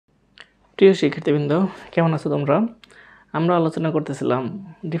প্রিয় শিক্ষার্থীবৃন্দ, কেমন আছো তোমরা? আমরা আলোচনা করতেছিলাম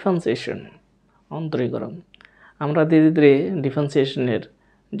ডিফারেন্সিয়েশন, অন্তরীকরণ। আমরা ধীরে ধীরে ডিফারেন্সিয়েশনের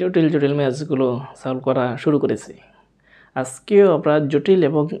জটিল জটিল ম্যাথসগুলো সলভ করা শুরু করেছি। আজকেও আমরা জটিল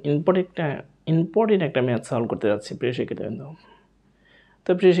এবং ইম্পর্টেন্ট একটা ম্যাথ সলভ করতে যাচ্ছি প্রিয় শিক্ষার্থীবৃন্দ। তো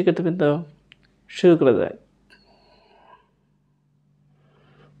প্রিয় শিক্ষার্থীবৃন্দ, শুরু করা যায়।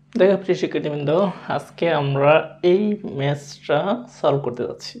 দেখো প্রিয় শিক্ষার্থীবৃন্দ, আজকে আমরা এই ম্যাথসটা সলভ করতে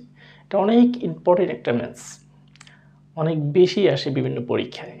যাচ্ছি। এটা অনেক ইম্পর্টেন্ট একটা ম্যাথস, অনেক বেশি আসে বিভিন্ন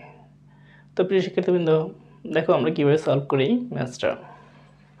পরীক্ষায়। তো প্রিয় শিক্ষার্থীবৃন্দ, দেখো আমরা কীভাবে সলভ করি ম্যাথসটা।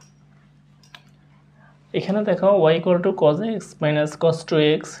 এখানে দেখো y = cosx -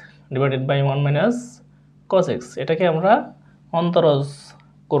 cos2x divided by 1 - cosx, এটাকে আমরা অন্তরজ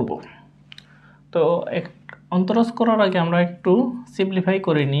করব। তো অন্তরজ করার আগে আমরা একটু সিম্পলিফাই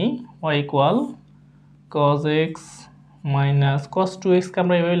করে নিই। y = cosx - cos2x কে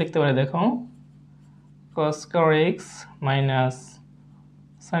আমরা এভাবে লিখতে পারি, দেখো cos2x -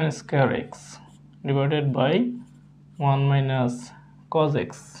 sin2x divided by 1 -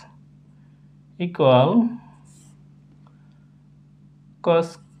 cosx equal cosx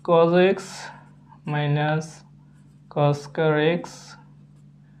 - cos2x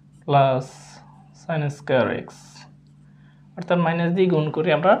plus sin2x, অর্থাৎ মাইনাস দিয়ে গুণ করে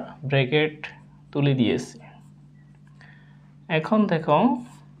আমরা ব্র্যাকেট তুলে দিয়েছি। এখন দেখো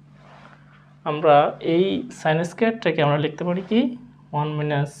আমরা এই sin2টাকে আমরা লিখতে পারি কি 1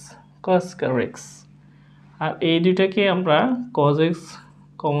 - cos2x, আর এই দুইটাকে আমরা cosx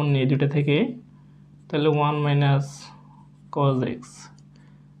কমন নিই দুইটা থেকে, তাহলে 1 - cosx,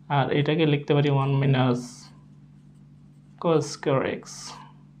 আর এটাকে লিখতে পারি 1 - cos2x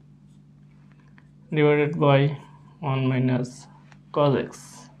ডিভাইডেড বাই 1 - cosx।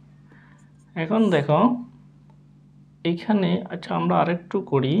 এখন দেখো এইখানে আমরা আরেকটু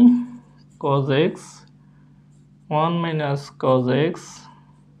করি, cosx 1 - cosx,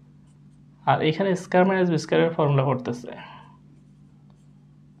 আর এখানে স্কয়ার মাইনাস বি স্কয়ারের ফর্মুলা করতেছে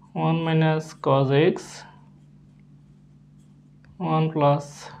 1 - cosx 1 plus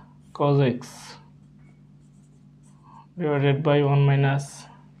cosx divided by 1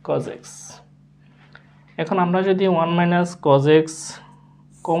 - cosx। এখন আমরা যদি 1 - cosx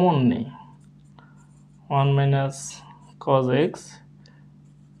কমন নিই, 1 - cosx,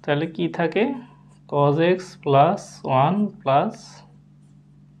 তাহলে কি থাকে cosx plus 1 plus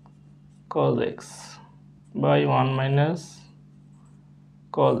cosx by 1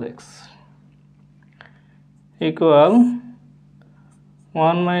 - cosx equal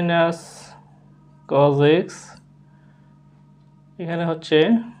 1 - cosx, এখানে হচ্ছে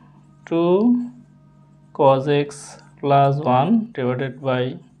 2 cosx plus 1 divided by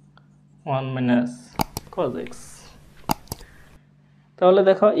 1 - cosx। তাহলে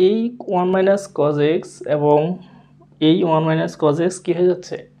দেখো এই 1 - cosx এবং এই 1 - cosx কি হয়ে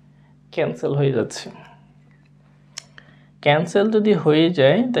যাচ্ছে, ক্যান্সেল হয়ে যাচ্ছে। ক্যান্সেল যদি হয়ে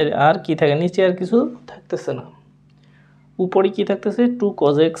যায় তাহলে আর কি থাকে, নিচে আর কিছু থাকতেছে না, উপরে কি থাকতেছে 2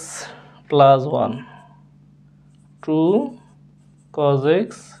 cosx প্লাস 1, 2 cosx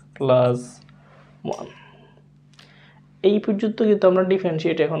প্লাস 1। এই পর্যন্ত কিন্তু আমরা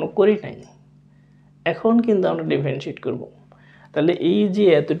ডিফারেন্সিয়েট এখনো করি নাই, এখন কিন্তু আমরা ডিফারেন্সিয়েট করব। তাহলে এই যে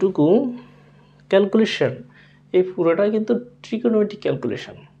এতটুকু ক্যালকুলেশন, এই পুরোটা কিন্তু ট্রিগোনোমেট্রিক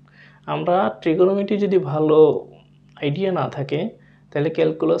ক্যালকুলেশন। আমরা ট্রিগোনোমেট্রি যদি ভালো আইডিয়া না থাকে তাহলে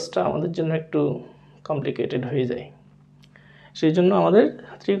ক্যালকুলাসটা আমাদের জন্য একটু কমপ্লিকেটেড হয়ে যায়। সেই জন্য আমাদের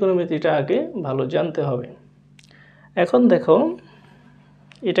ট্রিগোনোমেট্রিটা আগে ভালো জানতে হবে। এখন দেখো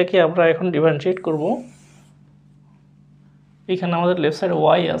এটাকে আমরা এখন ডিফারেন্সিয়েট করব। এখানে আমাদের লেফট সাইডে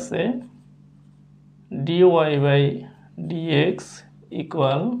y আছে, dy by dx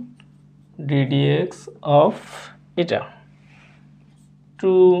equal ddx of এটা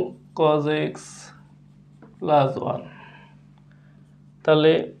 2 cosx প্লাস 1।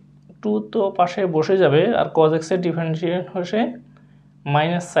 তাহলে 2 তো পাশে বসে যাবে, আর cosx এর ডিফারেন্সিয়েট হচ্ছে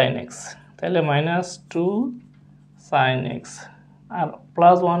মাইনাস সাইন এক্স, তাহলে -2 sin x, আর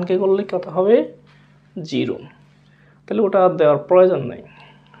প্লাস 1কে করলে কত হবে 0, তাহলে ওটা আর দেওয়ার প্রয়োজন নেই।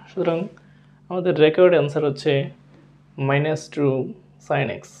 সুতরাং আমাদের রেকর্ড অ্যান্সার হচ্ছে -2 sin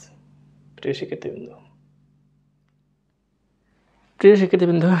x। প্রিয়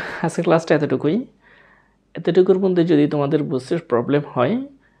শিক্ষার্থীবৃন্দ, আজকের ক্লাসটা এতটুকুর মধ্যে যদি তোমাদের বুঝতে প্রবলেম হয়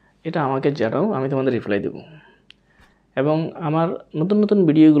এটা আমাকে জানাও, আমি তোমাদের রিপ্লাই দেব। এবং আমার নতুন নতুন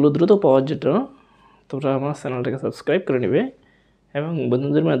ভিডিওগুলো দ্রুত পাওয়ার জন্য তোমরা আমার চ্যানেলটাকে সাবস্ক্রাইব করে নেবে এবং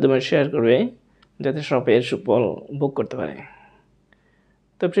বন্ধুদের মাধ্যমে শেয়ার করবে, যাতে সবাই এর সুফল ভোগ করতে পারে।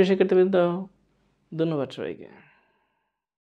 তো প্রিয় শিক্ষার্থীবৃন্দ, ধন্যবাদ সবাইকে।